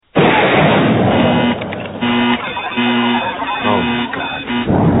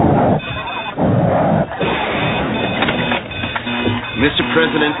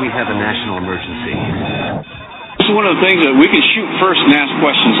imminent. We have a national emergency. This is one of the things that we can shoot first and ask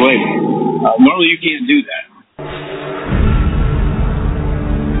questions later. Normally you can't do that.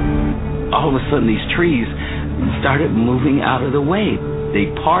 All of a sudden these trees started moving out of the way. They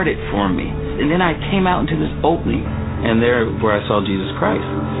parted for me. And then I came out into this opening, and there where I saw Jesus Christ.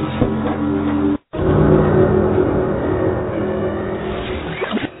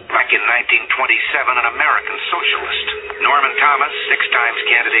 Back in 1927, an American socialist, Norman Thomas, 6 times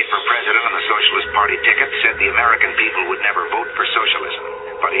candidate for president on the Socialist Party ticket, said the American people would never vote for socialism.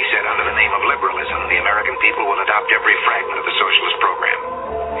 But he said under the name of liberalism, the American people will adopt every fragment of the socialist program.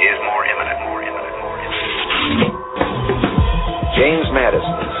 He is more imminent. James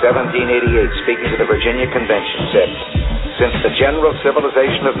Madison, in 1788, speaking to the Virginia Convention, said, "Since the general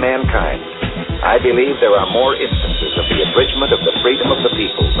civilization of mankind, I believe there are more instances of the abridgment of the freedom of the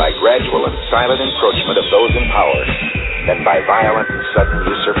people by gradual and silent encroachment of those in power than by violent and sudden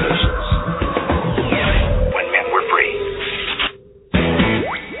usurpations." When men were free.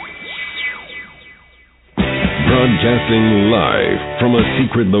 Broadcasting live from a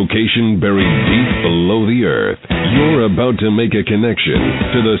secret location buried deep below the earth, you're about to make a connection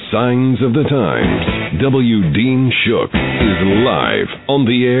to the signs of the times. W. Dean Shook is live on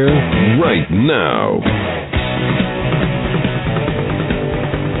the air right now.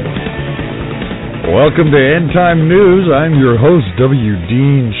 Welcome to End Time News. I'm your host, W.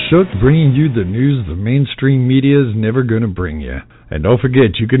 Dean Shook, bringing you the news the mainstream media is never going to bring you. And don't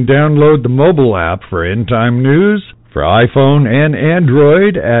forget, you can download the mobile app for End Time News for iPhone and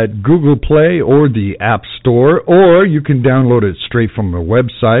Android at Google Play or the App Store, or you can download it straight from the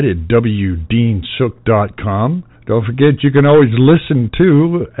website at wdeanshook.com. Don't forget, you can always listen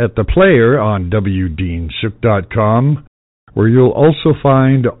to at the player on wdeanshook.com, where you'll also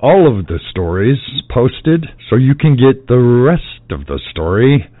find all of the stories posted so you can get the rest of the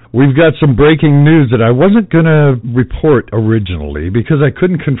story. We've got some breaking news that I wasn't going to report originally because I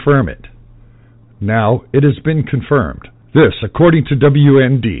couldn't confirm it. Now, it has been confirmed. This, according to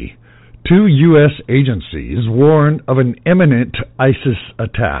WND, 2 U.S. agencies warn of an imminent ISIS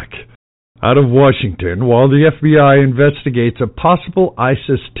attack. Out of Washington, while the FBI investigates a possible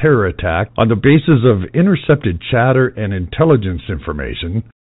ISIS terror attack on the basis of intercepted chatter and intelligence information,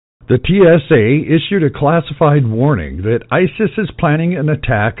 the TSA issued a classified warning that ISIS is planning an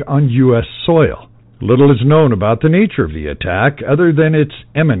attack on U.S. soil. Little is known about the nature of the attack other than its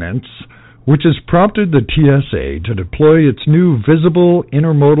imminence, which has prompted the TSA to deploy its new Visible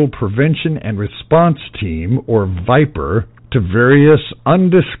Intermodal Prevention and Response Team, or VIPER, to various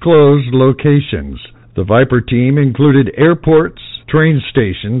undisclosed locations. The VIPER team included airports, train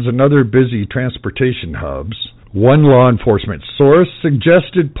stations, and other busy transportation hubs. One law enforcement source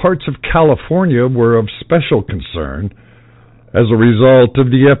suggested parts of California were of special concern. As a result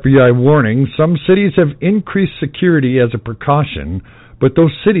of the FBI warning, some cities have increased security as a precaution, but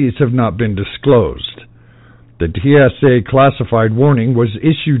those cities have not been disclosed. The TSA classified warning was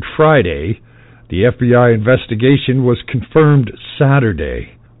issued Friday. The FBI investigation was confirmed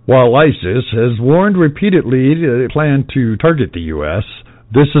Saturday. While ISIS has warned repeatedly that it planned to target the U.S.,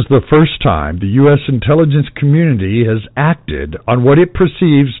 this is the first time the U.S. intelligence community has acted on what it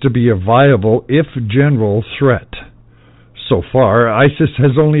perceives to be a viable, if general, threat. So far, ISIS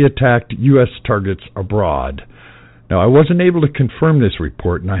has only attacked U.S. targets abroad. Now, I wasn't able to confirm this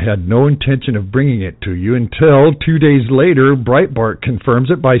report, and I had no intention of bringing it to you until 2 days later, Breitbart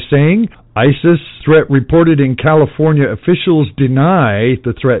confirms it by saying, ISIS threat reported in California, officials deny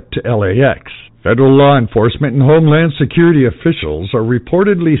the threat to LAX. Federal law enforcement and Homeland Security officials are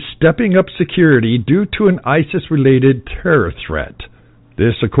reportedly stepping up security due to an ISIS-related terror threat.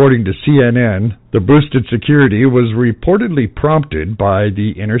 This, according to CNN, the boosted security was reportedly prompted by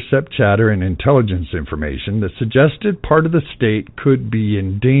the intercept chatter and intelligence information that suggested part of the state could be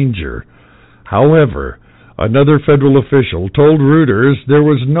in danger. However, another federal official told Reuters there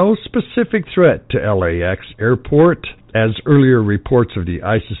was no specific threat to LAX airport, as earlier reports of the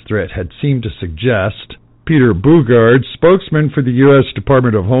ISIS threat had seemed to suggest. Peter Bugard, spokesman for the U.S.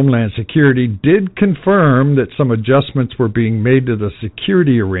 Department of Homeland Security, did confirm that some adjustments were being made to the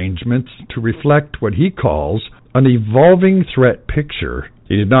security arrangements to reflect what he calls an evolving threat picture.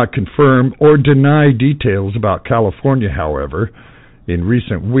 He did not confirm or deny details about California, however. In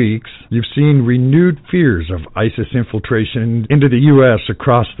recent weeks, you've seen renewed fears of ISIS infiltration into the U.S.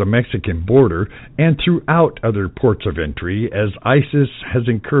 across the Mexican border and throughout other ports of entry as ISIS has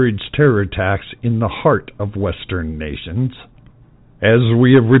encouraged terror attacks in the heart of Western nations. As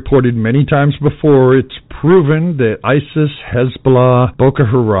we have reported many times before, it's proven that ISIS, Hezbollah, Boko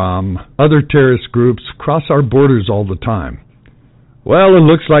Haram, other terrorist groups cross our borders all the time. Well, it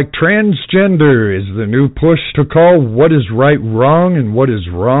looks like transgender is the new push to call what is right wrong and what is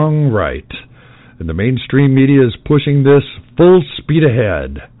wrong right. And the mainstream media is pushing this full speed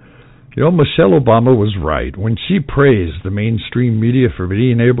ahead. You know, Michelle Obama was right when she praised the mainstream media for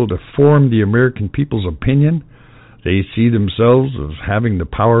being able to form the American people's opinion. They see themselves as having the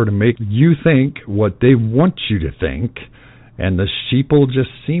power to make you think what they want you to think, and the sheeple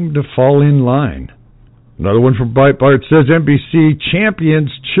just seem to fall in line. Another one from Breitbart says NBC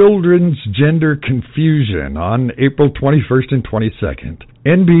champions children's gender confusion on April 21st and 22nd.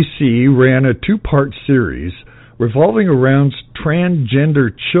 NBC ran a two-part series revolving around transgender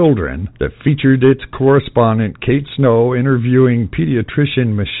children that featured its correspondent Kate Snow interviewing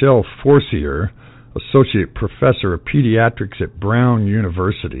pediatrician Michelle Forcier, associate professor of pediatrics at Brown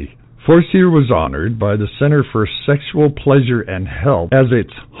University. Forcier was honored by the Center for Sexual Pleasure and Health as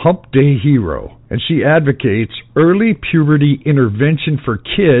its Hump Day hero, and she advocates early puberty intervention for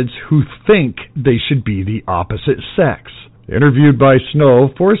kids who think they should be the opposite sex. Interviewed by Snow,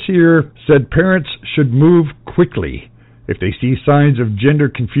 Forcier said parents should move quickly if they see signs of gender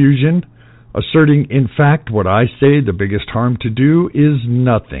confusion, asserting, in fact, what I say the biggest harm to do is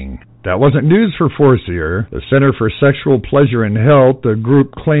nothing. That wasn't news for Forcier. The Center for Sexual Pleasure and Health, the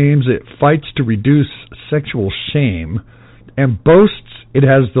group claims it fights to reduce sexual shame and boasts it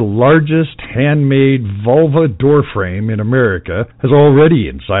has the largest handmade vulva doorframe in America, has already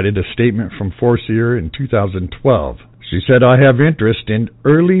incited a statement from Forcier in 2012. She said, I have interest in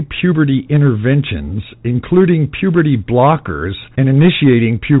early puberty interventions, including puberty blockers and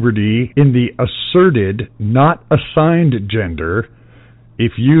initiating puberty in the asserted, not assigned gender,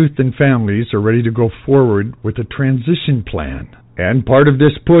 if youth and families are ready to go forward with a transition plan. And part of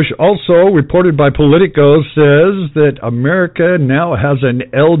this push, also reported by Politico, says that America now has an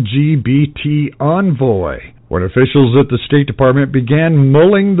LGBT envoy. When officials at the State Department began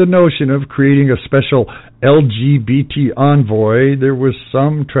mulling the notion of creating a special LGBT envoy, there was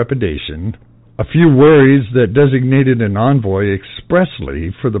some trepidation. A few worries that designated an envoy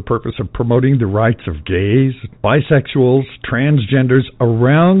expressly for the purpose of promoting the rights of gays, bisexuals, transgenders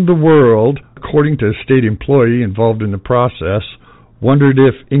around the world, according to a state employee involved in the process, wondered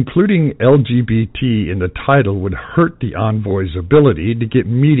if including LGBT in the title would hurt the envoy's ability to get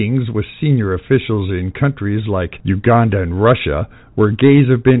meetings with senior officials in countries like Uganda and Russia, where gays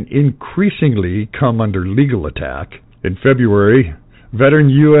have been increasingly come under legal attack. In February, veteran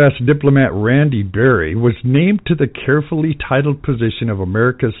U.S. diplomat Randy Berry was named to the carefully titled position of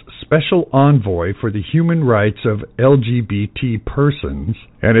America's Special Envoy for the Human Rights of LGBT Persons,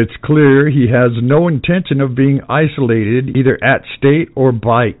 and it's clear he has no intention of being isolated either at state or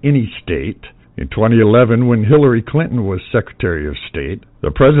by any state. In 2011, when Hillary Clinton was Secretary of State,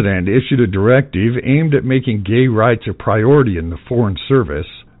 the president issued a directive aimed at making gay rights a priority in the Foreign Service.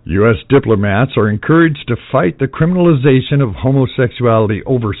 U.S. diplomats are encouraged to fight the criminalization of homosexuality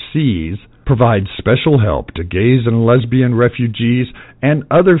overseas, provide special help to gays and lesbian refugees, and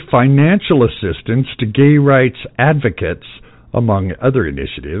other financial assistance to gay rights advocates, among other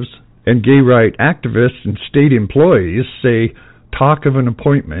initiatives. And gay rights activists and state employees say talk of an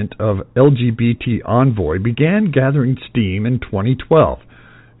appointment of LGBT envoy began gathering steam in 2012.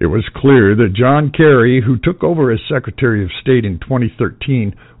 It was clear that John Kerry, who took over as Secretary of State in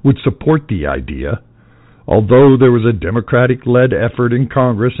 2013, would support the idea, although there was a Democratic-led effort in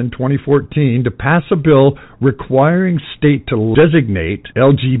Congress in 2014 to pass a bill requiring state to designate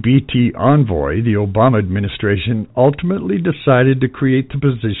LGBT envoy. The Obama administration ultimately decided to create the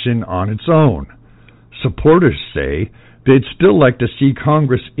position on its own. Supporters say they'd still like to see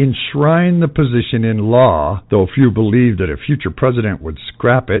Congress enshrine the position in law, though few believe that a future president would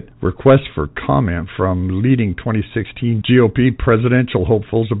scrap it. Requests for comment from leading 2016 GOP presidential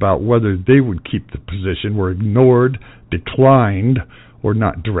hopefuls about whether they would keep the position were ignored, declined, or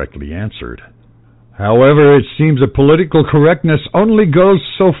not directly answered. However, it seems that political correctness only goes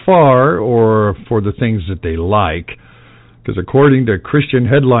so far, or for the things that they like, because according to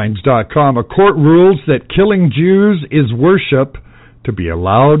ChristianHeadlines.com, a court rules that killing Jews is worship to be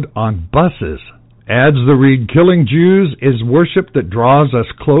allowed on buses. Ads that read, killing Jews is worship that draws us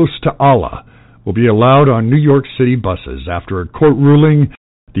close to Allah, will be allowed on New York City buses. After a court ruling,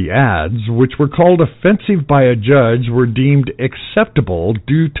 the ads, which were called offensive by a judge, were deemed acceptable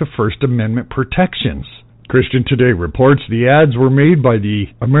due to First Amendment protections. Christian Today reports the ads were made by the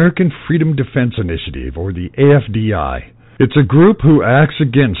American Freedom Defense Initiative, or the AFDI. It's a group who acts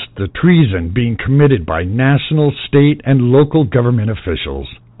against the treason being committed by national, state, and local government officials.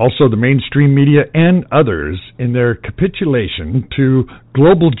 Also, the mainstream media and others in their capitulation to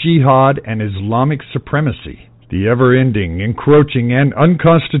global jihad and Islamic supremacy. the ever-ending, encroaching, and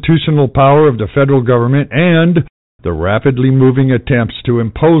unconstitutional power of the federal government, and the rapidly moving attempts to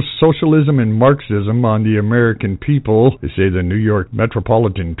impose socialism and Marxism on the American people. They say the New York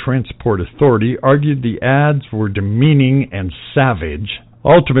Metropolitan Transport Authority argued the ads were demeaning and savage.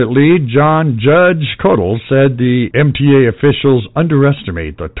 Ultimately, John Judge Codall said the MTA officials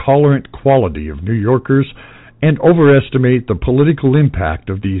underestimate the tolerant quality of New Yorkers and overestimate the political impact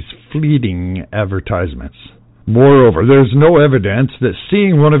of these fleeting advertisements. Moreover, there's no evidence that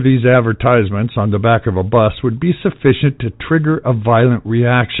seeing one of these advertisements on the back of a bus would be sufficient to trigger a violent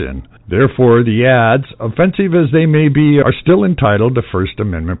reaction. Therefore, the ads, offensive as they may be, are still entitled to First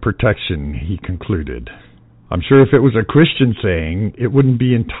Amendment protection, he concluded. I'm sure if it was a Christian saying, it wouldn't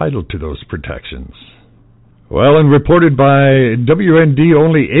be entitled to those protections. Well, and reported by WND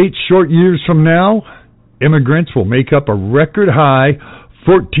only 8 short years from now, immigrants will make up a record high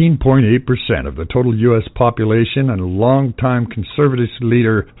 14.8% of the total U.S. population, and longtime conservative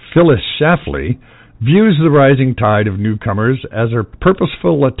leader Phyllis Schlafly views the rising tide of newcomers as a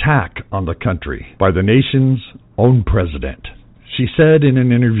purposeful attack on the country by the nation's own president. She said in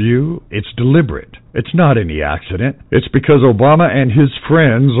an interview, "It's deliberate. It's not any accident. It's because Obama and his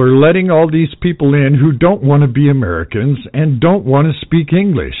friends are letting all these people in who don't want to be Americans and don't want to speak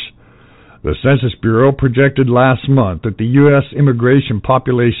English." The Census Bureau projected last month that the U.S. immigration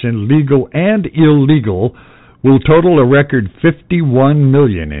population, legal and illegal, will total a record 51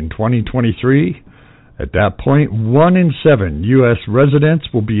 million in 2023. At that point, 1 in 7 U.S.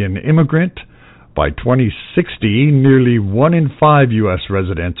 residents will be an immigrant. By 2060, nearly 1 in 5 U.S.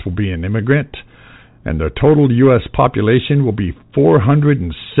 residents will be an immigrant, and the total U.S. population will be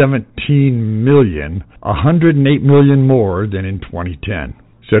 417 million, 108 million more than in 2010.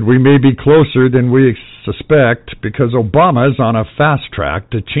 Said we may be closer than we suspect because Obama is on a fast track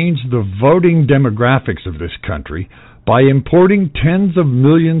to change the voting demographics of this country by importing tens of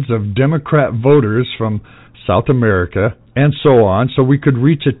millions of Democrat voters from South America and so on, so we could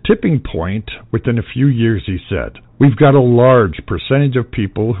reach a tipping point within a few years, he said. We've got a large percentage of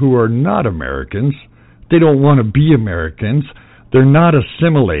people who are not Americans. They don't want to be Americans. They're not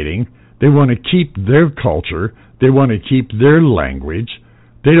assimilating. They want to keep their culture. They want to keep their language.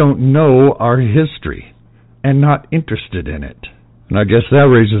 They don't know our history and not interested in it. And I guess that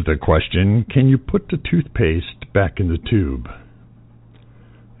raises the question, can you put the toothpaste back in the tube?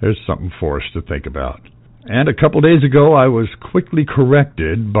 There's something for us to think about. And a couple days ago, I was quickly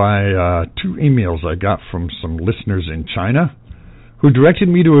corrected by 2 emails I got from some listeners in China who directed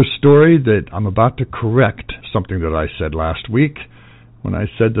me to a story that I'm about to correct something that I said last week when I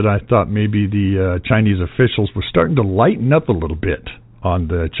said that I thought maybe the Chinese officials were starting to lighten up a little bit on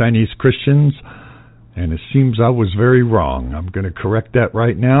the Chinese Christians, and it seems I was very wrong. I'm going to correct that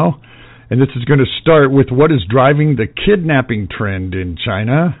right now, and this is going to start with what is driving the kidnapping trend in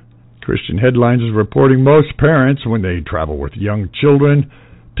China. Christian Headlines is reporting most parents, when they travel with young children,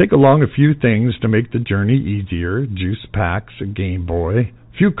 take along a few things to make the journey easier: juice packs, a Game Boy, a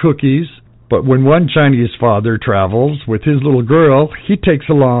few cookies. But when one Chinese father travels with his little girl, he takes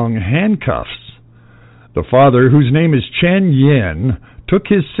along handcuffs. The father, whose name is Chen Yin, took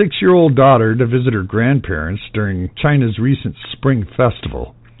his 6-year-old daughter to visit her grandparents during China's recent Spring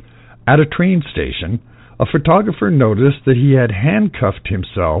Festival. At a train station, a photographer noticed that he had handcuffed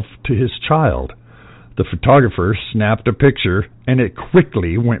himself to his child. The photographer snapped a picture, and it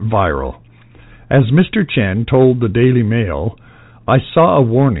quickly went viral. As Mr. Chen told the Daily Mail, "I saw a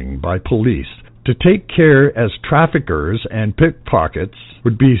warning by police to take care as traffickers and pickpockets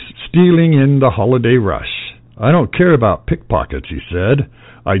would be stealing in the holiday rush. I don't care about pickpockets," he said.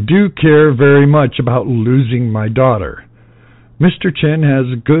 "I do care very much about losing my daughter." Mr. Chen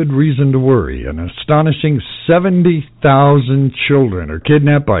has good reason to worry. An astonishing 70,000 children are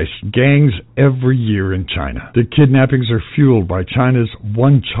kidnapped by gangs every year in China. The kidnappings are fueled by China's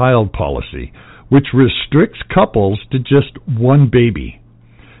one-child policy, which restricts couples to just one baby.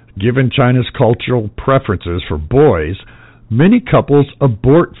 Given China's cultural preferences for boys, many couples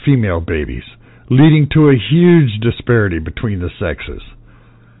abort female babies, leading to a huge disparity between the sexes.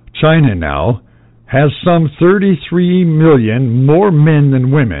 China now has some 33 million more men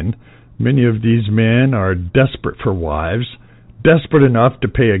than women. Many of these men are desperate for wives, desperate enough to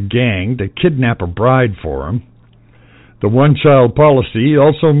pay a gang to kidnap a bride for them. The one-child policy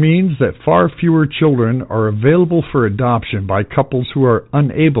also means that far fewer children are available for adoption by couples who are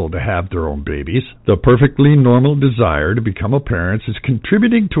unable to have their own babies. The perfectly normal desire to become a parent is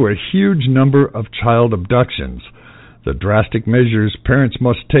contributing to a huge number of child abductions. The drastic measures parents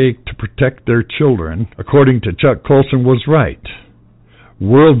must take to protect their children, according to Chuck Colson, was right.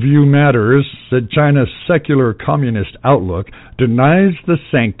 Worldview Matters said China's secular communist outlook denies the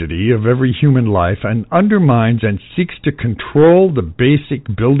sanctity of every human life and undermines and seeks to control the basic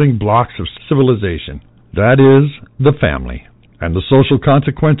building blocks of civilization. That is, the family. And the social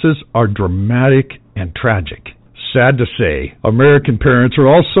consequences are dramatic and tragic. Sad to say, American parents are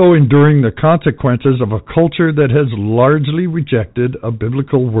also enduring the consequences of a culture that has largely rejected a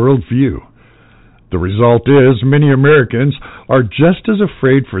biblical worldview. The result is many Americans are just as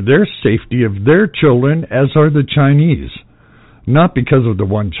afraid for their safety of their children as are the Chinese, not because of the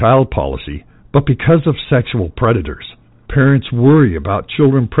one-child policy, but because of sexual predators. Parents worry about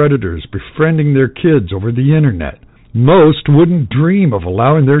children predators befriending their kids over the internet. Most wouldn't dream of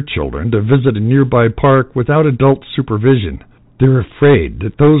allowing their children to visit a nearby park without adult supervision. They're afraid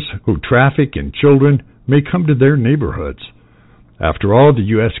that those who traffic in children may come to their neighborhoods. After all, the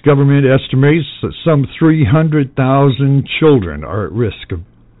U.S. government estimates that some 300,000 children are at risk of.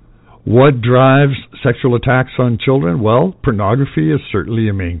 What drives sexual attacks on children? Well, pornography is certainly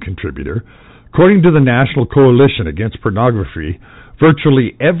a main contributor. According to the National Coalition Against Pornography,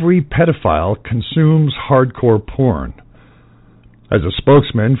 virtually every pedophile consumes hardcore porn. As a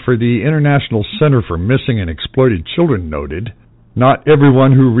spokesman for the International Center for Missing and Exploited Children noted, not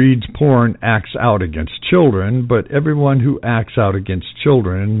everyone who reads porn acts out against children, but everyone who acts out against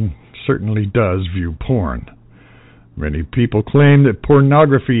children certainly does view porn. Many people claim that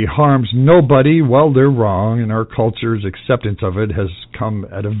pornography harms nobody. Well, they're wrong, and our culture's acceptance of it has come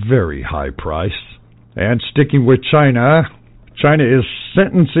at a very high price. And sticking with China's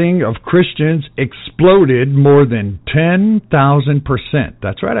sentencing of Christians exploded more than 10,000%.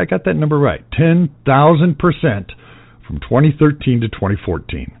 That's right, I got that number right, 10,000%. From 2013 to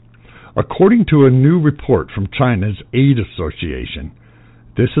 2014. According to a new report from China's Aid Association,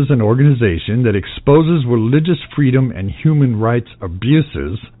 this is an organization that exposes religious freedom and human rights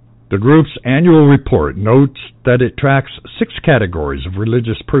abuses. The group's annual report notes that it tracks 6 categories of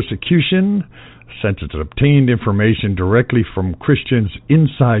religious persecution, since it's obtained information directly from Christians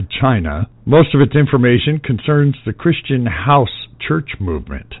inside China. Most of its information concerns the Christian house church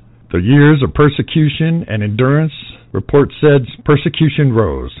movement. The years of persecution and endurance report said persecution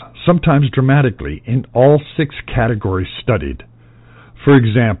rose, sometimes dramatically, in all 6 categories studied. For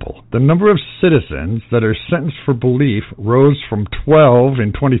example, the number of citizens that are sentenced for belief rose from 12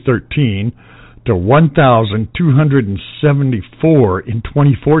 in 2013 to 1,274 in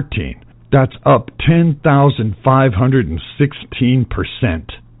 2014. That's up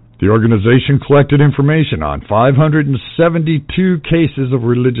 10,516%. The organization collected information on 572 cases of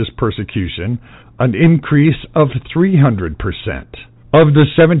religious persecution, an increase of 300%. Of the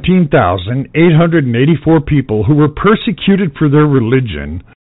 17,884 people who were persecuted for their religion,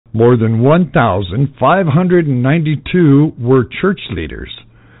 more than 1,592 were church leaders,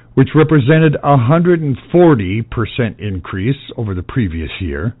 which represented a 140% increase over the previous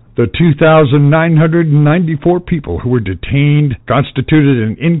year. The 2,994 people who were detained constituted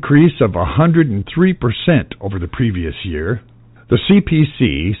an increase of 103% over the previous year. The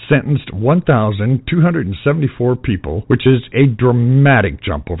CPC sentenced 1,274 people, which is a dramatic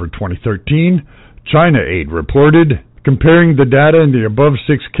jump over 2013. China Aid reported, comparing the data in the above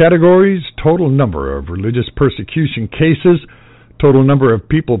 6 categories, total number of religious persecution cases, total number of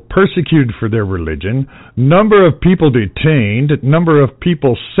people persecuted for their religion, number of people detained, number of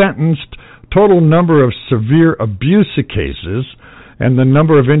people sentenced, total number of severe abuse cases, and the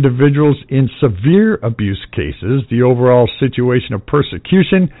number of individuals in severe abuse cases. The overall situation of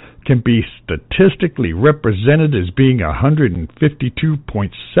persecution can be statistically represented as being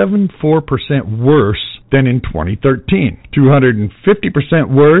 152.74% worse than in 2013, 250%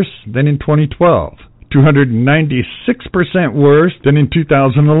 worse than in 2012, 296% worse than in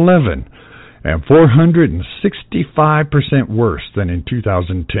 2011, and 465% worse than in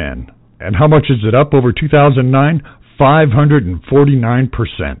 2010. And how much is it up over 2009?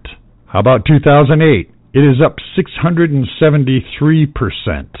 549%. How about 2008? It is up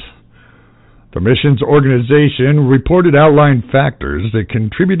 673%. The missions organization reported outlined factors that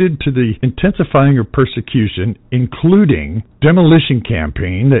contributed to the intensifying of persecution, including demolition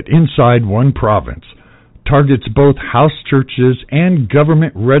campaign that inside one province targets both house churches and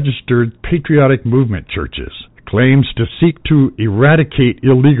government-registered patriotic movement churches. Claims to seek to eradicate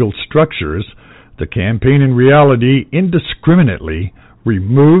illegal structures, the campaign in reality indiscriminately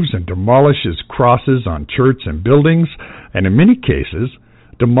removes and demolishes crosses on church and buildings, and in many cases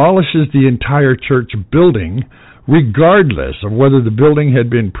demolishes the entire church building, regardless of whether the building had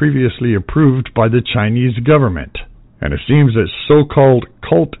been previously approved by the Chinese government. And it seems that so-called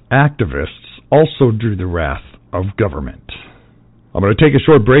cult activists also drew the wrath of government. I'm going to take a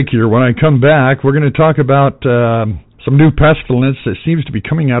short break here. When I come back, we're going to talk about some new pestilence that seems to be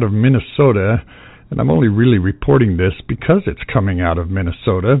coming out of Minnesota. And I'm only really reporting this because it's coming out of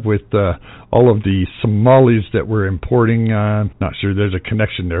Minnesota with all of the Somalis that we're importing. Not sure there's a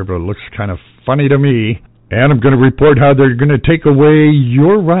connection there, but it looks kind of funny to me. And I'm going to report how they're going to take away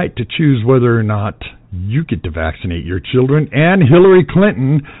your right to choose whether or not you get to vaccinate your children. And Hillary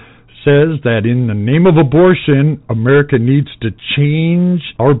Clinton says that in the name of abortion, America needs to change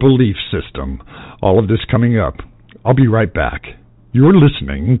our belief system. All of this coming up. I'll be right back. You're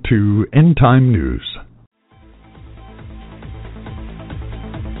listening to End Time News.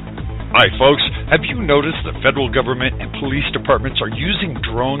 Hi, folks. Have you noticed the federal government and police departments are using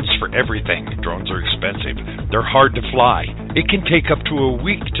drones for everything? Drones are expensive. They're hard to fly. It can take up to a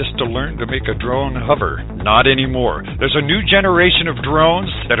week just to learn to make a drone hover. Not anymore. There's a new generation of drones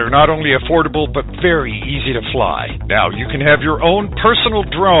that are not only affordable but very easy to fly. Now, you can have your own personal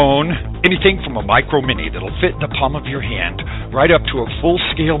drone, anything from a micro mini that'll fit in the palm of your hand, right up to a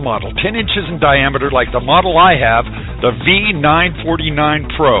full-scale model, 10 inches in diameter like the model I have, the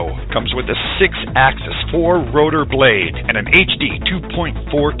V949 Pro. Comes with a 6-axis, 4-rotor blade, and an HD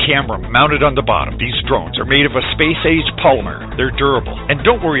 2.4 camera mounted on the bottom. These drones are made of a space-age polymer. They're durable, and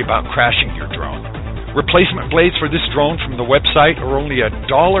don't worry about crashing your drone. Replacement blades for this drone from the website are only $1.80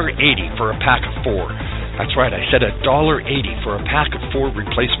 for a pack of 4. That's right, I said $1.80 for a pack of 4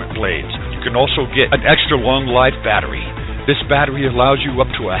 replacement blades. You can also get an extra long life battery. This battery allows you up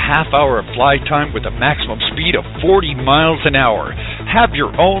to a half hour of fly time with a maximum speed of 40 miles an hour. Have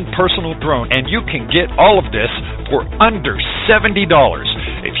your own personal drone, and you can get all of this for under $70.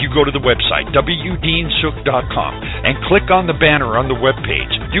 If you go to the website, wdeanshook.com, and click on the banner on the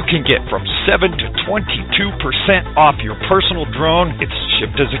webpage, you can get from 7 to 22% off your personal drone. It's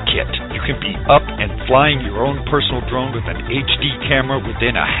shipped as a kit. You can be up and flying your own personal drone with an HD camera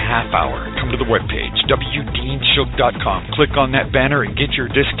within a half hour. Come to the webpage, wdeanshook.com. Click on that banner and get your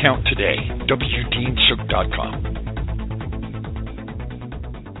discount today. wdeanshook.com.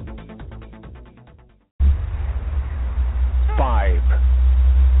 Five,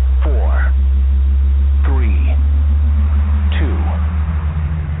 4, 3, 2,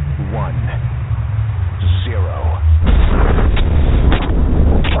 1, 0.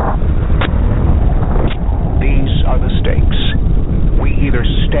 These are the stakes. We either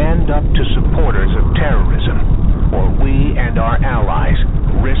stand up to supporters of terrorism, or we and our allies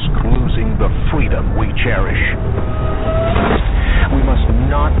risk losing the freedom we cherish. We must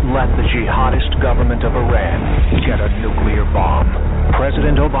not let the jihadist government of Iran get a nuclear bomb.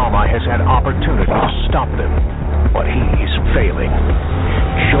 President Obama has had opportunity to stop them, but he's failing.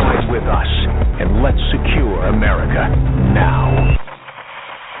 Join with us and let's secure America now.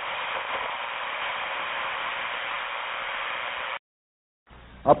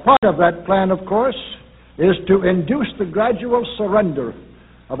 A part of that plan, of course, is to induce the gradual surrender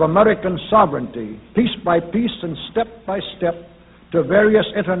of American sovereignty, piece by piece and step by step, to various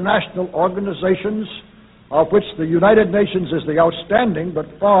international organizations, of which the United Nations is the outstanding but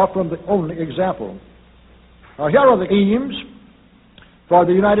far from the only example. Now, here are the aims for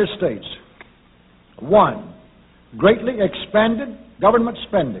the United States. 1, greatly expanded government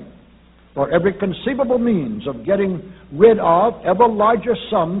spending for every conceivable means of getting rid of ever larger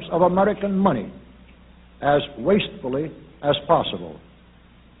sums of American money as wastefully as possible.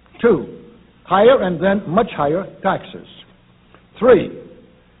 2, higher and then much higher taxes. 3,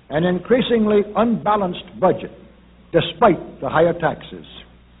 an increasingly unbalanced budget, despite the higher taxes.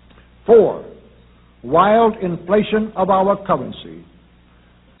 4, wild inflation of our currency.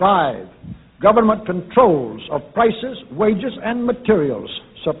 5, government controls of prices, wages, and materials,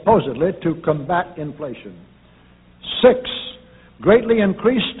 supposedly to combat inflation. 6, greatly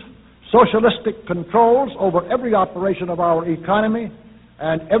increased socialistic controls over every operation of our economy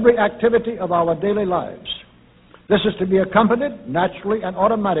and every activity of our daily lives. This is to be accompanied, naturally and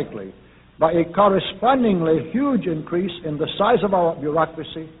automatically, by a correspondingly huge increase in the size of our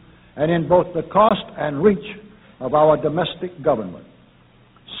bureaucracy and in both the cost and reach of our domestic government.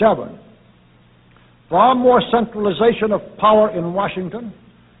 7, far more centralization of power in Washington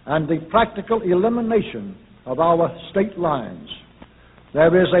and the practical elimination of our state lines.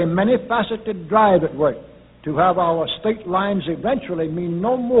 There is a many-faceted drive at work to have our state lines eventually mean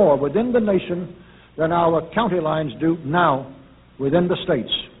no more within the nation than our county lines do now within the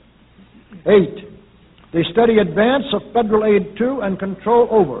states. 8, the steady advance of federal aid to and control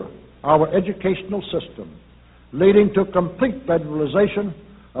over our educational system, leading to complete federalization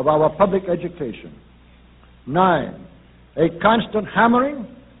of our public education. 9, a constant hammering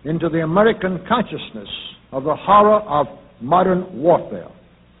into the American consciousness of the horror of modern warfare.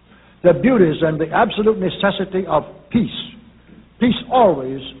 The beauties and the absolute necessity of peace. Peace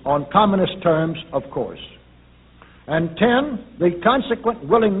always on communist terms, of course. And 10, the consequent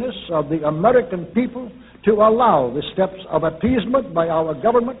willingness of the American people to allow the steps of appeasement by our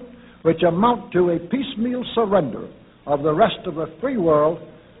government, which amount to a piecemeal surrender of the rest of the free world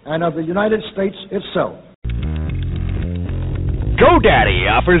and of the United States itself. GoDaddy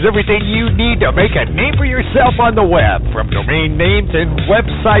offers everything you need to make a name for yourself on the web, from domain names and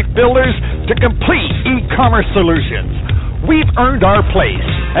website builders to complete e-commerce solutions. We've earned our place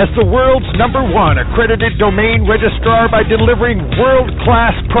as the world's #1 accredited domain registrar by delivering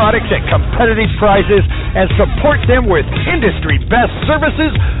world-class products at competitive prices and support them with industry-best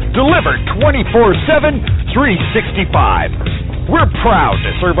services delivered 24/7, 365. We're proud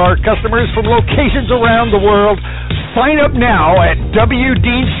to serve our customers from locations around the world. Sign up now at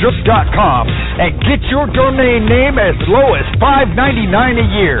wdeanshook.com and get your domain name as low as $5.99 a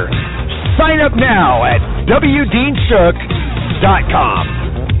year. Sign up now at wdeanshook.com.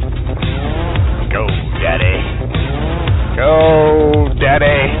 Go, Daddy. Go,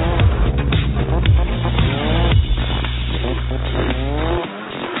 Daddy.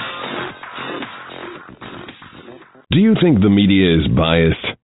 Do you think the media is biased?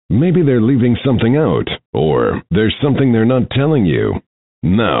 Maybe they're leaving something out, or there's something they're not telling you.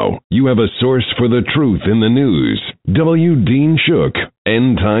 Now, you have a source for the truth in the news. W. Dean Shook,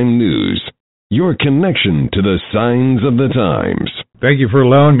 End Time News. Your connection to the signs of the times. Thank you for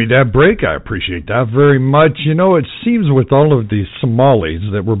allowing me that break. I appreciate that very much. You know, it seems with all of these Somalis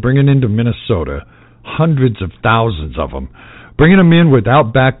that we're bringing into Minnesota, hundreds of thousands of them, bringing them in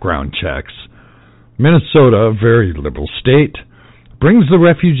without background checks. Minnesota, a very liberal state, brings the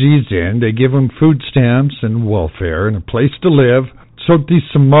refugees in. They give them food stamps and welfare and a place to live so these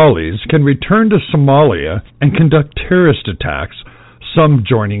Somalis can return to Somalia and conduct terrorist attacks, some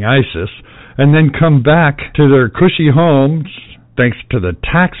joining ISIS, and then come back to their cushy homes thanks to the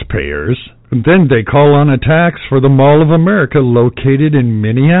taxpayers. And then they call on a tax for the Mall of America located in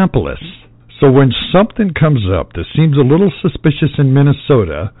Minneapolis. So when something comes up that seems a little suspicious in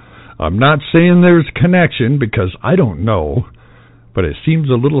Minnesota, I'm not saying there's a connection because I don't know, but it seems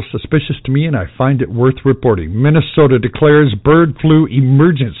a little suspicious to me and I find it worth reporting. Minnesota declares bird flu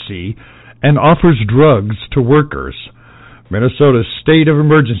emergency and offers drugs to workers. Minnesota's state of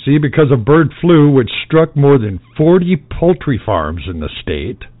emergency because of bird flu, which struck more than 40 poultry farms in the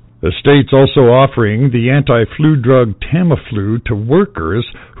state. The state's also offering the anti-flu drug Tamiflu to workers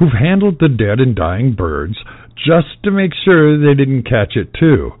who've handled the dead and dying birds just to make sure they didn't catch it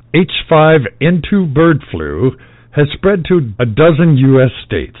too. H5N2 bird flu has spread to a dozen U.S.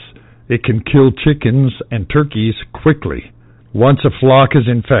 states. It can kill chickens and turkeys quickly. Once a flock is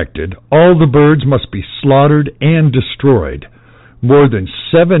infected, all the birds must be slaughtered and destroyed. More than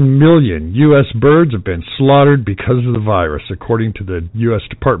 7 million U.S. birds have been slaughtered because of the virus, according to the U.S.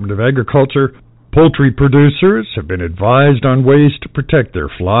 Department of Agriculture. Poultry producers have been advised on ways to protect their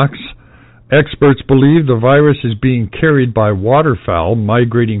flocks. Experts believe the virus is being carried by waterfowl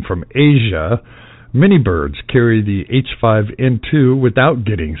migrating from Asia. Many birds carry the H5N2 without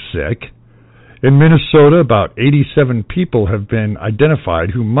getting sick. In Minnesota, about 87 people have been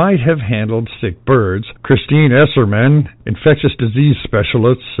identified who might have handled sick birds. Christine Esserman, infectious disease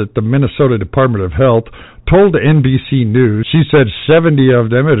specialist at the Minnesota Department of Health, told NBC News she said 70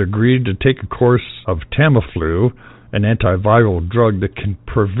 of them had agreed to take a course of Tamiflu, an antiviral drug that can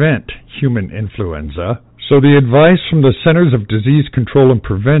prevent human influenza. So the advice from the Centers of Disease Control and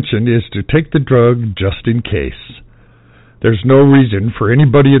Prevention is to take the drug just in case. There's no reason for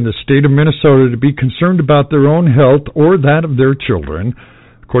anybody in the state of Minnesota to be concerned about their own health or that of their children,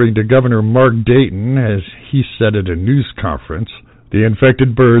 according to Governor Mark Dayton, as he said at a news conference. The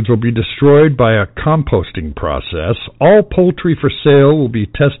infected birds will be destroyed by a composting process. All poultry for sale will be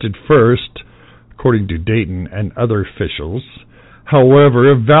tested first, according to Dayton and other officials.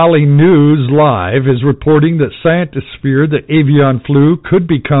 However, Valley News Live is reporting that scientists fear that avian flu could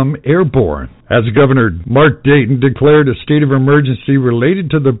become airborne. As Governor Mark Dayton declared a state of emergency related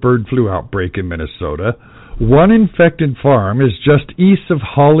to the bird flu outbreak in Minnesota, one infected farm is just east of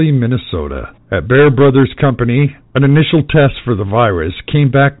Hawley, Minnesota. At Bear Brothers Company, an initial test for the virus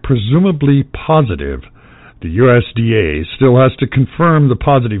came back presumably positive. The USDA still has to confirm the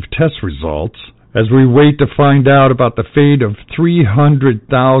positive test results. As we wait to find out about the fate of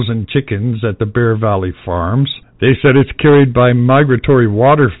 300,000 chickens at the Bear Valley Farms, They said it's carried by migratory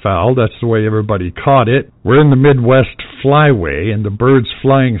waterfowl. That's the way everybody caught it. We're in the Midwest flyway, and the birds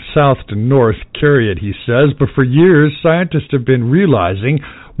flying south to north carry it, he says. But for years, scientists have been realizing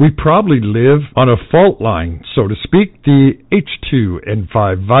we probably live on a fault line, so to speak. The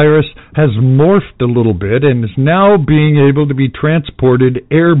H2N5 virus has morphed a little bit and is now being able to be transported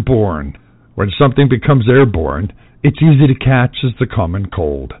airborne. When something becomes airborne, it's easy to catch as the common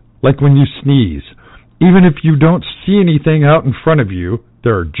cold. Like when you sneeze. Even if you don't see anything out in front of you,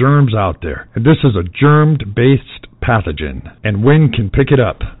 there are germs out there. And this is a germ-based pathogen, and wind can pick it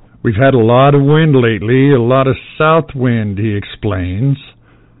up. We've had a lot of wind lately, a lot of south wind, he explains.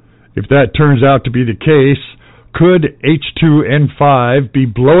 If that turns out to be the case, could H2N5 be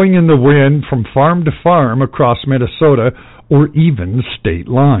blowing in the wind from farm to farm across Minnesota or even state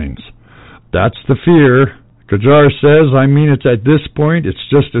lines? That's the fear. Qajar says, it's at this point, it's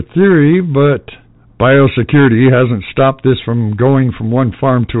just a theory, but biosecurity hasn't stopped this from going from one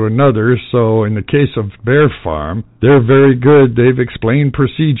farm to another, so in the case of Bear Farm, they're very good. They've explained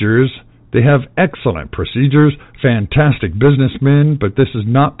procedures. They have excellent procedures, fantastic businessmen, but this has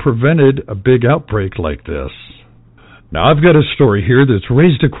not prevented a big outbreak like this. Now, I've got a story here that's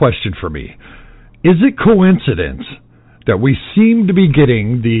raised a question for me. Is it coincidence that we seem to be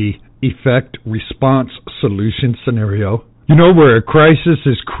getting the effect-response-solution scenario? You know, where a crisis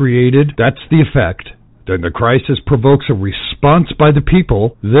is created, that's the effect. Then the crisis provokes a response by the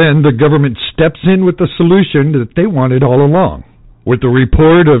people. Then the government steps in with the solution that they wanted all along. With the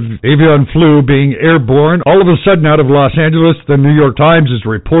report of avian flu being airborne, all of a sudden out of Los Angeles, the New York Times is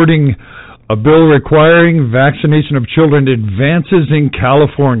reporting a bill requiring vaccination of children advances in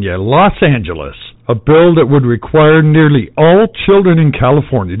California, Los Angeles. A bill that would require nearly all children in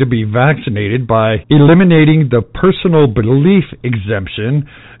California to be vaccinated by eliminating the personal belief exemption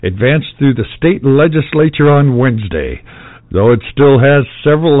advanced through the state legislature on Wednesday. Though it still has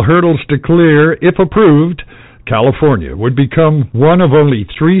several hurdles to clear, if approved, California would become one of only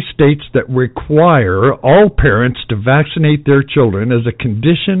 3 states that require all parents to vaccinate their children as a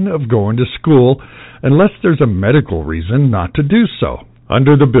condition of going to school unless there's a medical reason not to do so.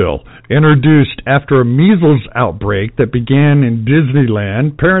 Under the bill, introduced after a measles outbreak that began in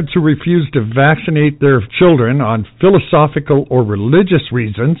Disneyland, parents who refused to vaccinate their children on philosophical or religious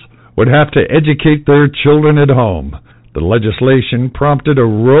reasons would have to educate their children at home. The legislation prompted a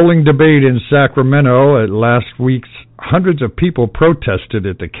rolling debate in Sacramento. At last week's, hundreds of people protested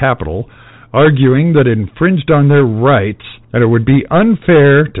at the Capitol, arguing that it infringed on their rights and it would be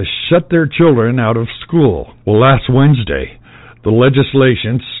unfair to shut their children out of school. Well, last Wednesday, the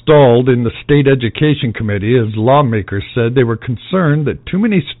legislation stalled in the State Education Committee as lawmakers said they were concerned that too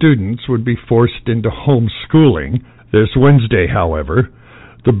many students would be forced into homeschooling. This Wednesday, however,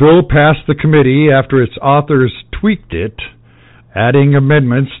 the bill passed the committee after its authors tweaked it, adding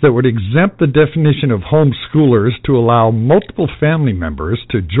amendments that would exempt the definition of homeschoolers to allow multiple family members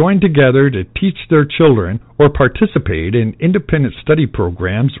to join together to teach their children or participate in independent study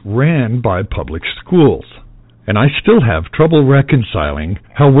programs ran by public schools. And I still have trouble reconciling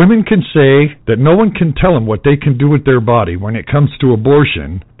how women can say that no one can tell them what they can do with their body when it comes to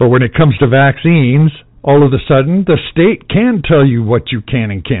abortion, but when it comes to vaccines, all of a sudden the state can tell you what you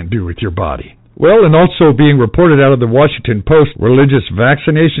can and can't do with your body. Well, and also being reported out of the Washington Post, religious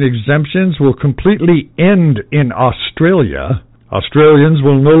vaccination exemptions will completely end in Australia. Australians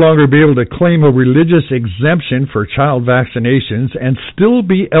will no longer be able to claim a religious exemption for child vaccinations and still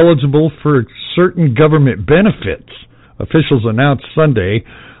be eligible for certain government benefits. Officials announced Sunday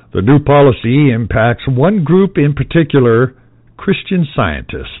the new policy impacts one group in particular, Christian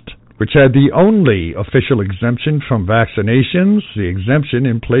Scientists, which had the only official exemption from vaccinations. The exemption,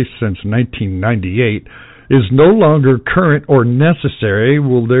 in place since 1998, is no longer current or necessary,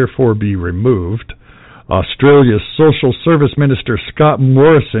 will therefore be removed. Australia's Social Service Minister Scott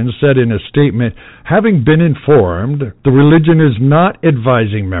Morrison said in a statement, having been informed, the religion is not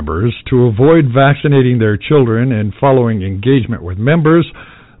advising members to avoid vaccinating their children, and following engagement with members,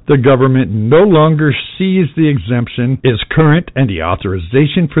 the government no longer sees the exemption is current and the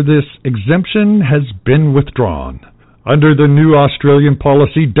authorization for this exemption has been withdrawn. Under the new Australian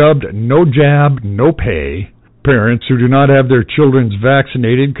policy dubbed No Jab, No Pay, parents who do not have their children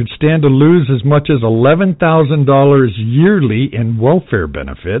vaccinated could stand to lose as much as $11,000 yearly in welfare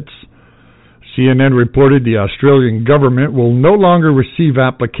benefits. CNN reported the Australian government will no longer receive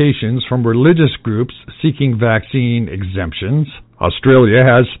applications from religious groups seeking vaccine exemptions. Australia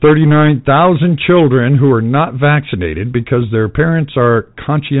has 39,000 children who are not vaccinated because their parents are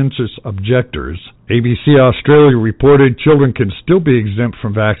conscientious objectors. ABC Australia reported children can still be exempt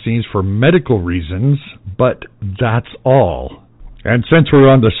from vaccines for medical reasons, but that's all. And since we're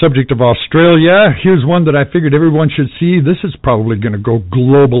on the subject of Australia, here's one that I figured everyone should see. This is probably going to go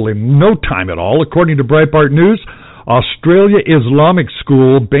global in no time at all. According to Breitbart News, Australia Islamic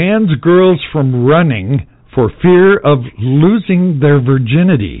school bans girls from running for fear of losing their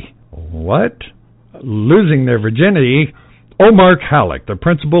virginity. What? Losing their virginity? Omar Khalek, the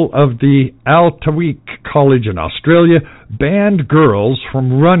principal of the Al-Tawfiq College in Australia, banned girls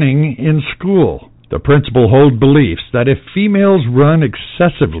from running in school. The principal holds beliefs that if females run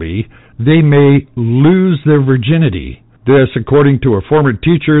excessively, they may lose their virginity. This, according to a former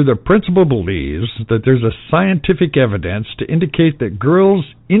teacher, the principal believes that there's a scientific evidence to indicate that girls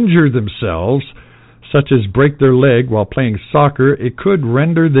injure themselves, such as break their leg while playing soccer. It could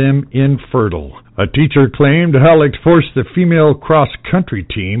render them infertile. A teacher claimed Halleck forced the female cross-country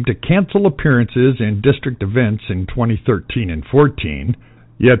team to cancel appearances in district events in 2013 and 14.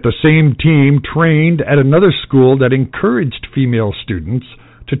 Yet the same team trained at another school that encouraged female students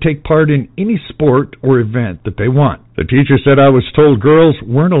to take part in any sport or event that they want. The teacher said, I was told girls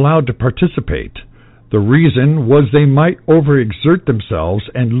weren't allowed to participate. The reason was they might overexert themselves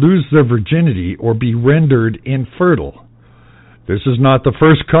and lose their virginity or be rendered infertile. This is not the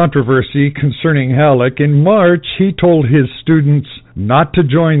first controversy concerning Halleck. In March, he told his students not to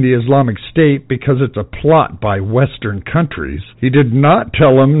join the Islamic State because it's a plot by Western countries. He did not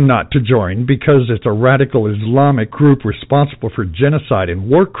tell them not to join because it's a radical Islamic group responsible for genocide and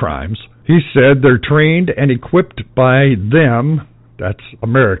war crimes. He said they're trained and equipped by them. That's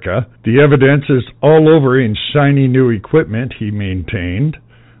America. The evidence is all over in shiny new equipment, he maintained.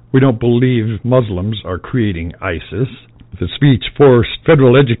 We don't believe Muslims are creating ISIS. The speech forced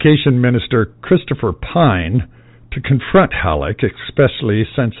Federal Education Minister Christopher Pine to confront Halleck, especially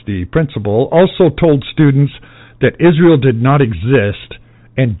since the principal also told students that Israel did not exist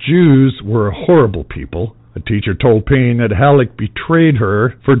and Jews were horrible people. A teacher told Payne that Halleck betrayed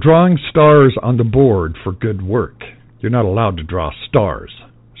her for drawing stars on the board for good work. You're not allowed to draw stars.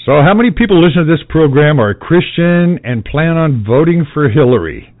 So how many people listen to this program are Christian and plan on voting for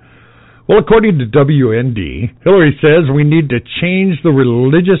Hillary? Well, according to WND, Hillary says we need to change the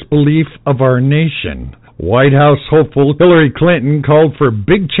religious belief of our nation. White House hopeful Hillary Clinton called for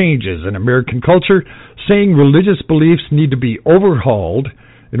big changes in American culture, saying religious beliefs need to be overhauled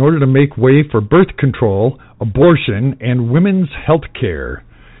in order to make way for birth control, abortion, and women's health care.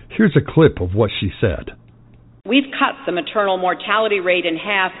 Here's a clip of what she said. We've cut the maternal mortality rate in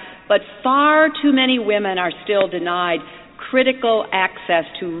half, but far too many women are still denied critical access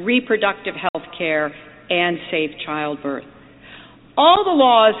to reproductive health care and safe childbirth. All the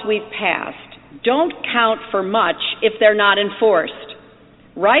laws we've passed don't count for much if they're not enforced.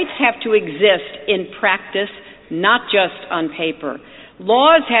 Rights have to exist in practice, not just on paper.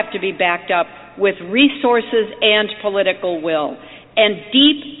 Laws have to be backed up with resources and political will, and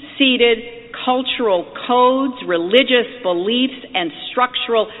deep-seated cultural codes, religious beliefs, and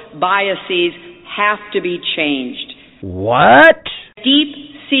structural biases have to be changed. What?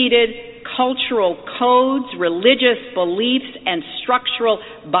 Deep-seated cultural codes, religious beliefs, and structural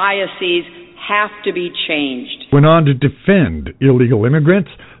biases have to be changed. Went on to defend illegal immigrants,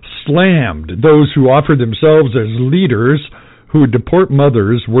 slammed those who offer themselves as leaders who deport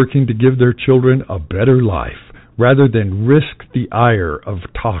mothers working to give their children a better life rather than risk the ire of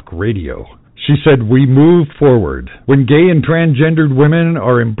talk radio. She said, we move forward. When gay and transgendered women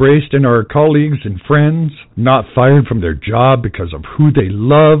are embraced in our colleagues and friends, not fired from their job because of who they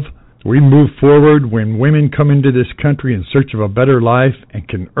love, we move forward when women come into this country in search of a better life and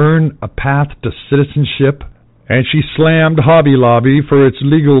can earn a path to citizenship. And she slammed Hobby Lobby for its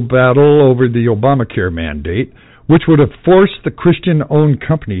legal battle over the Obamacare mandate, which would have forced the Christian-owned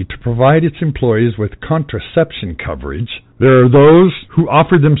company to provide its employees with contraception coverage. There are those who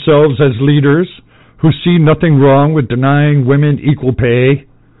offer themselves as leaders, who see nothing wrong with denying women equal pay,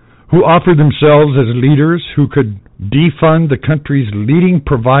 who offer themselves as leaders who could defund the country's leading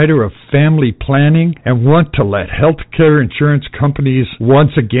provider of family planning and want to let health care insurance companies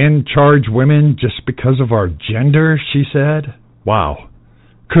once again charge women just because of our gender, she said. Wow.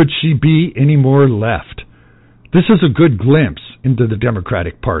 Could she be any more left? This is a good glimpse into the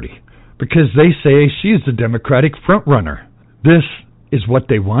Democratic Party, because they say she's the Democratic frontrunner. This is what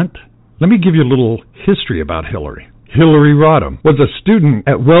they want? Let me give you a little history about Hillary. Hillary Rodham was a student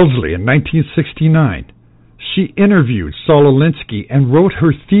at Wellesley in 1969. She interviewed Saul Alinsky and wrote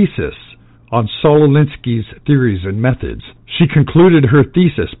her thesis on Saul Alinsky's theories and methods. She concluded her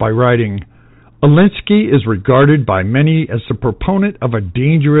thesis by writing, Alinsky is regarded by many as the proponent of a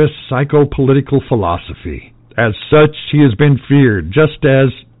dangerous psychopolitical philosophy. As such, he has been feared, just as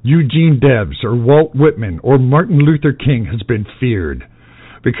Eugene Debs or Walt Whitman or Martin Luther King has been feared,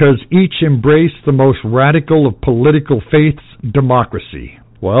 because each embraced the most radical of political faiths, democracy.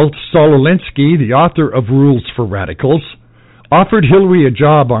 Well, Saul Alinsky, the author of Rules for Radicals, offered Hillary a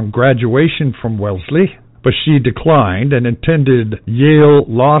job on graduation from Wellesley, but she declined and attended Yale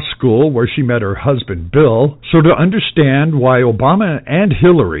Law School, where she met her husband, Bill. So to understand why Obama and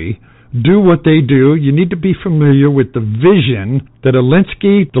Hillary do what they do, you need to be familiar with the vision that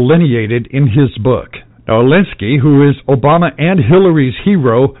Alinsky delineated in his book. Now, Alinsky, who is Obama and Hillary's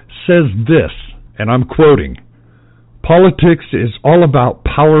hero, says this, and I'm quoting, "Politics is all about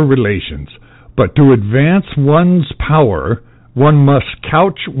power relations, but to advance one's power, one must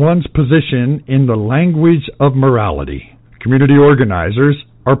couch one's position in the language of morality. Community organizers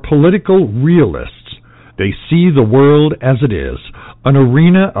are political realists. They see the world as it is, an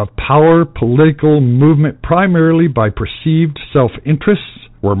arena of power political movement primarily by perceived self-interests,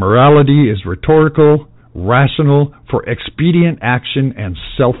 where morality is rhetorical, rational, for expedient action and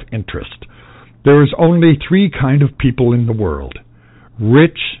self-interest. There is only three kinds of people in the world: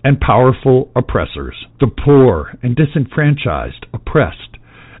 rich and powerful oppressors, the poor and disenfranchised oppressed,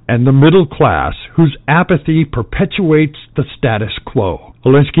 and the middle class whose apathy perpetuates the status quo."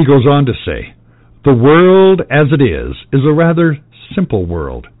 Alinsky goes on to say, "The world as it is a rather simple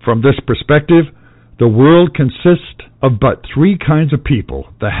world. From this perspective, the world consists of but three kinds of people: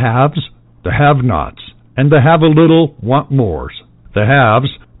 the haves, the have-nots, and the have-a-little want-mores. The haves,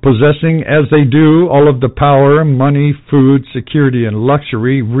 possessing as they do all of the power, money, food, security, and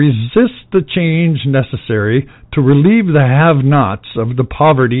luxury, resist the change necessary to relieve the have-nots of the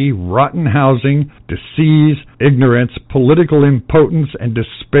poverty, rotten housing, disease, ignorance, political impotence, and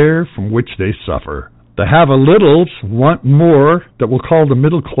despair from which they suffer. The have-a-littles want more that we'll call the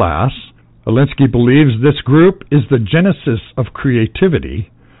middle class. Alinsky believes this group is the genesis of creativity.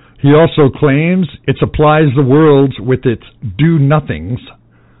 He also claims it supplies the world with its do-nothings.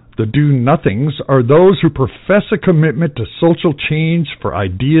 The do-nothings are those who profess a commitment to social change for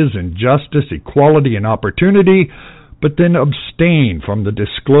ideas in justice, equality, and opportunity, but then abstain from the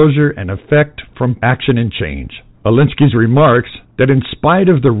disclosure and effect from action and change." Alinsky's remarks that in spite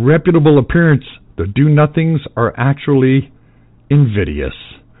of the reputable appearance, the do-nothings are actually invidious.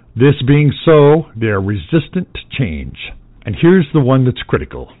 This being so, they are resistant to change. And here's the one that's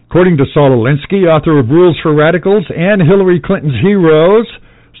critical. According to Saul Alinsky, author of Rules for Radicals and Hillary Clinton's heroes,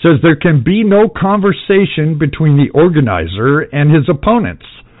 says there can be no conversation between the organizer and his opponents.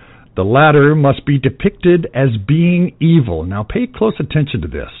 The latter must be depicted as being evil. Now pay close attention to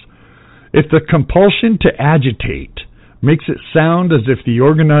this. If the compulsion to agitate makes it sound as if the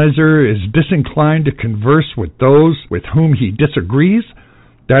organizer is disinclined to converse with those with whom he disagrees,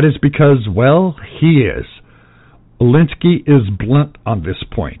 that is because, well, he is. Alinsky is blunt on this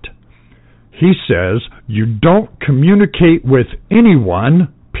point. He says you don't communicate with anyone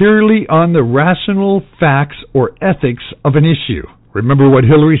purely on the rational facts or ethics of an issue. Remember what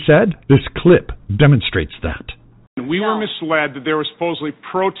Hillary said? This clip demonstrates that. We were misled that there was supposedly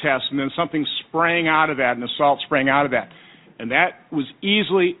protests and then something sprang out of that, an assault sprang out of that. And that was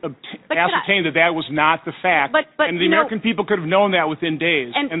easily ascertained that was not the fact. And the American people could have known that within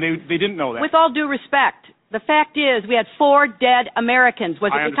days, and they didn't know that. With all due respect, the fact is we had 4 dead Americans.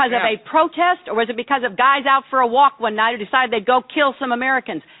 Was it because of a protest, or was it because of guys out for a walk one night who decided they'd go kill some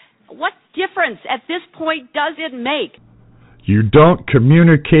Americans? What difference at this point does it make? You don't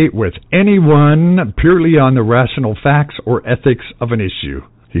communicate with anyone purely on the rational facts or ethics of an issue.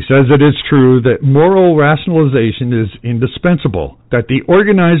 He says it is true that moral rationalization is indispensable, that the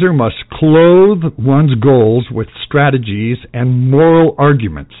organizer must clothe one's goals with strategies and moral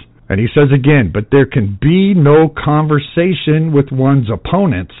arguments. And he says again, but there can be no conversation with one's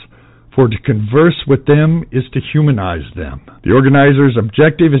opponents, for to converse with them is to humanize them. The organizer's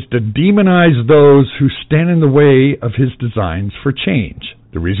objective is to demonize those who stand in the way of his designs for change.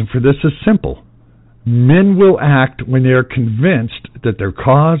 The reason for this is simple. Men will act when they are convinced that their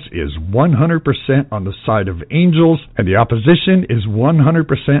cause is 100% on the side of angels and the opposition is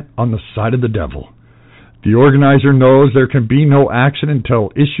 100% on the side of the devil. The organizer knows there can be no action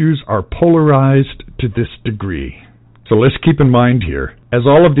until issues are polarized to this degree. So let's keep in mind here, as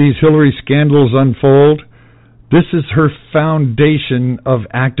all of these Hillary scandals unfold, this is her foundation of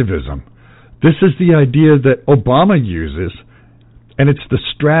activism. This is the idea that Obama uses, and it's the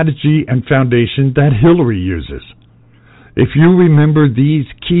strategy and foundation that Hillary uses. If you remember these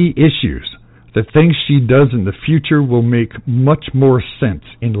key issues, The things she does in the future will make much more sense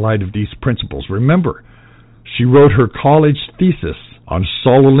in light of these principles. Remember, she wrote her college thesis on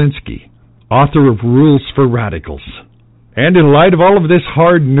Saul Alinsky, author of Rules for Radicals. And in light of all of this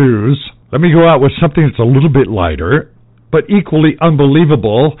hard news, let me go out with something that's a little bit lighter, but equally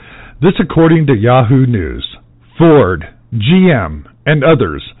unbelievable. This according to Yahoo News. Ford, GM, and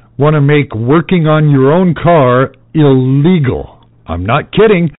others want to make working on your own car illegal. I'm not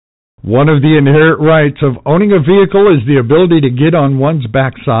kidding. One of the inherent rights of owning a vehicle is the ability to get on one's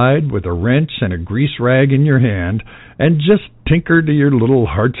backside with a wrench and a grease rag in your hand and just tinker to your little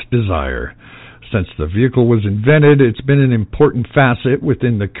heart's desire. Since the vehicle was invented, it's been an important facet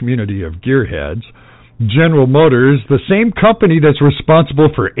within the community of gearheads. General Motors, the same company that's responsible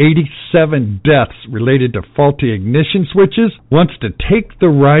for 87 deaths related to faulty ignition switches, wants to take the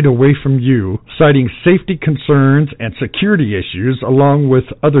right away from you, citing safety concerns and security issues along with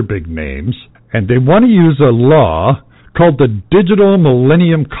other big names. And they want to use a law called the Digital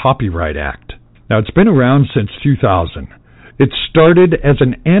Millennium Copyright Act. Now, it's been around since 2000. It started as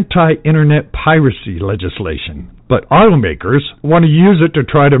an anti-internet piracy legislation, but automakers want to use it to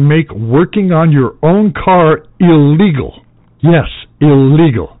try to make working on your own car illegal. Yes,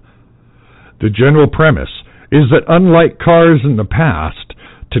 illegal. The general premise is that unlike cars in the past,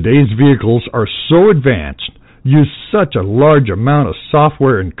 today's vehicles are so advanced, use such a large amount of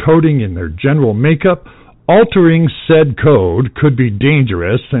software and coding in their general makeup, altering said code could be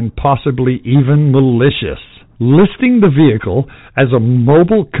dangerous and possibly even malicious. Listing the vehicle as a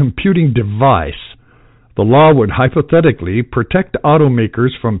mobile computing device, the law would hypothetically protect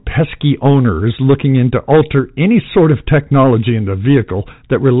automakers from pesky owners looking in to alter any sort of technology in the vehicle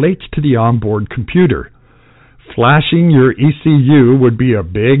that relates to the onboard computer. Flashing your ECU would be a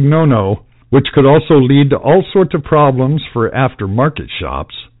big no-no, which could also lead to all sorts of problems for aftermarket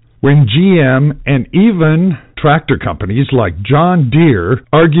shops. When GM and even tractor companies like John Deere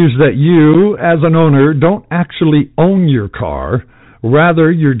argues that you, as an owner, don't actually own your car,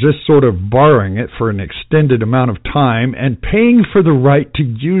 rather you're just sort of borrowing it for an extended amount of time and paying for the right to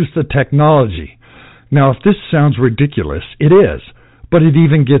use the technology. Now, if this sounds ridiculous, it is, but it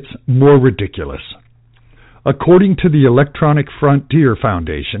even gets more ridiculous. According to the Electronic Frontier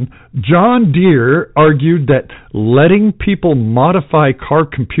Foundation, John Deere argued that letting people modify car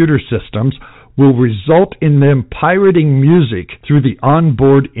computer systems will result in them pirating music through the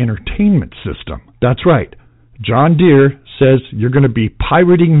onboard entertainment system. That's right. John Deere says you're going to be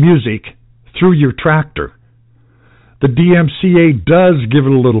pirating music through your tractor. The DMCA does give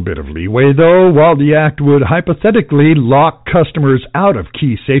it a little bit of leeway, though. While the act would hypothetically lock customers out of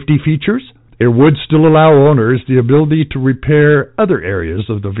key safety features, it would still allow owners the ability to repair other areas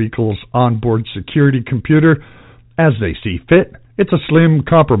of the vehicle's onboard security computer as they see fit. It's a slim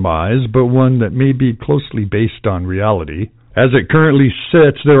compromise, but one that may be closely based on reality. As it currently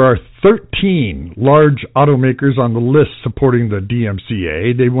sits, there are 13 large automakers on the list supporting the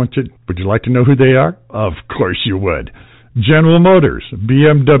DMCA. Would you like to know who they are? Of course you would. General Motors,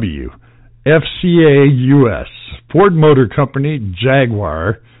 BMW, FCA US, Ford Motor Company,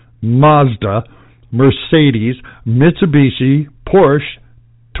 Jaguar, Mazda, Mercedes, Mitsubishi, Porsche,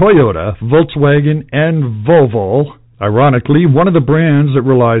 Toyota, Volkswagen, and Volvo. Ironically, one of the brands that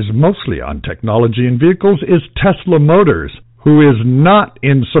relies mostly on technology in vehicles is Tesla Motors, who is not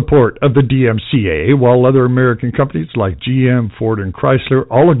in support of the DMCA, while other American companies like GM, Ford, and Chrysler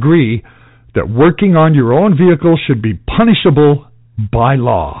all agree that working on your own vehicle should be punishable by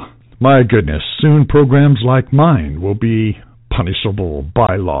law. My goodness, soon programs like mine will be punishable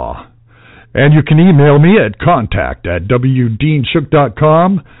by law. And you can email me at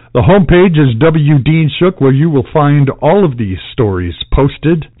contact@wdeanshook.com. The homepage is WDeanShook, where you will find all of these stories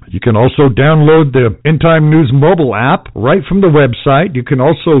posted. You can also download the End Time News mobile app right from the website. You can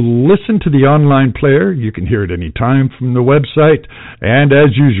also listen to the online player. You can hear it any time from the website. And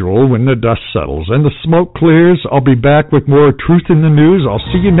as usual, when the dust settles and the smoke clears, I'll be back with more Truth in the News. I'll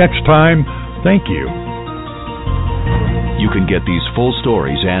see you next time. Thank you. You can get these full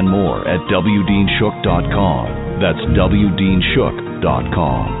stories and more at WDeanshook.com. That's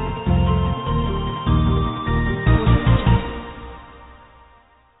WDeanshook.com.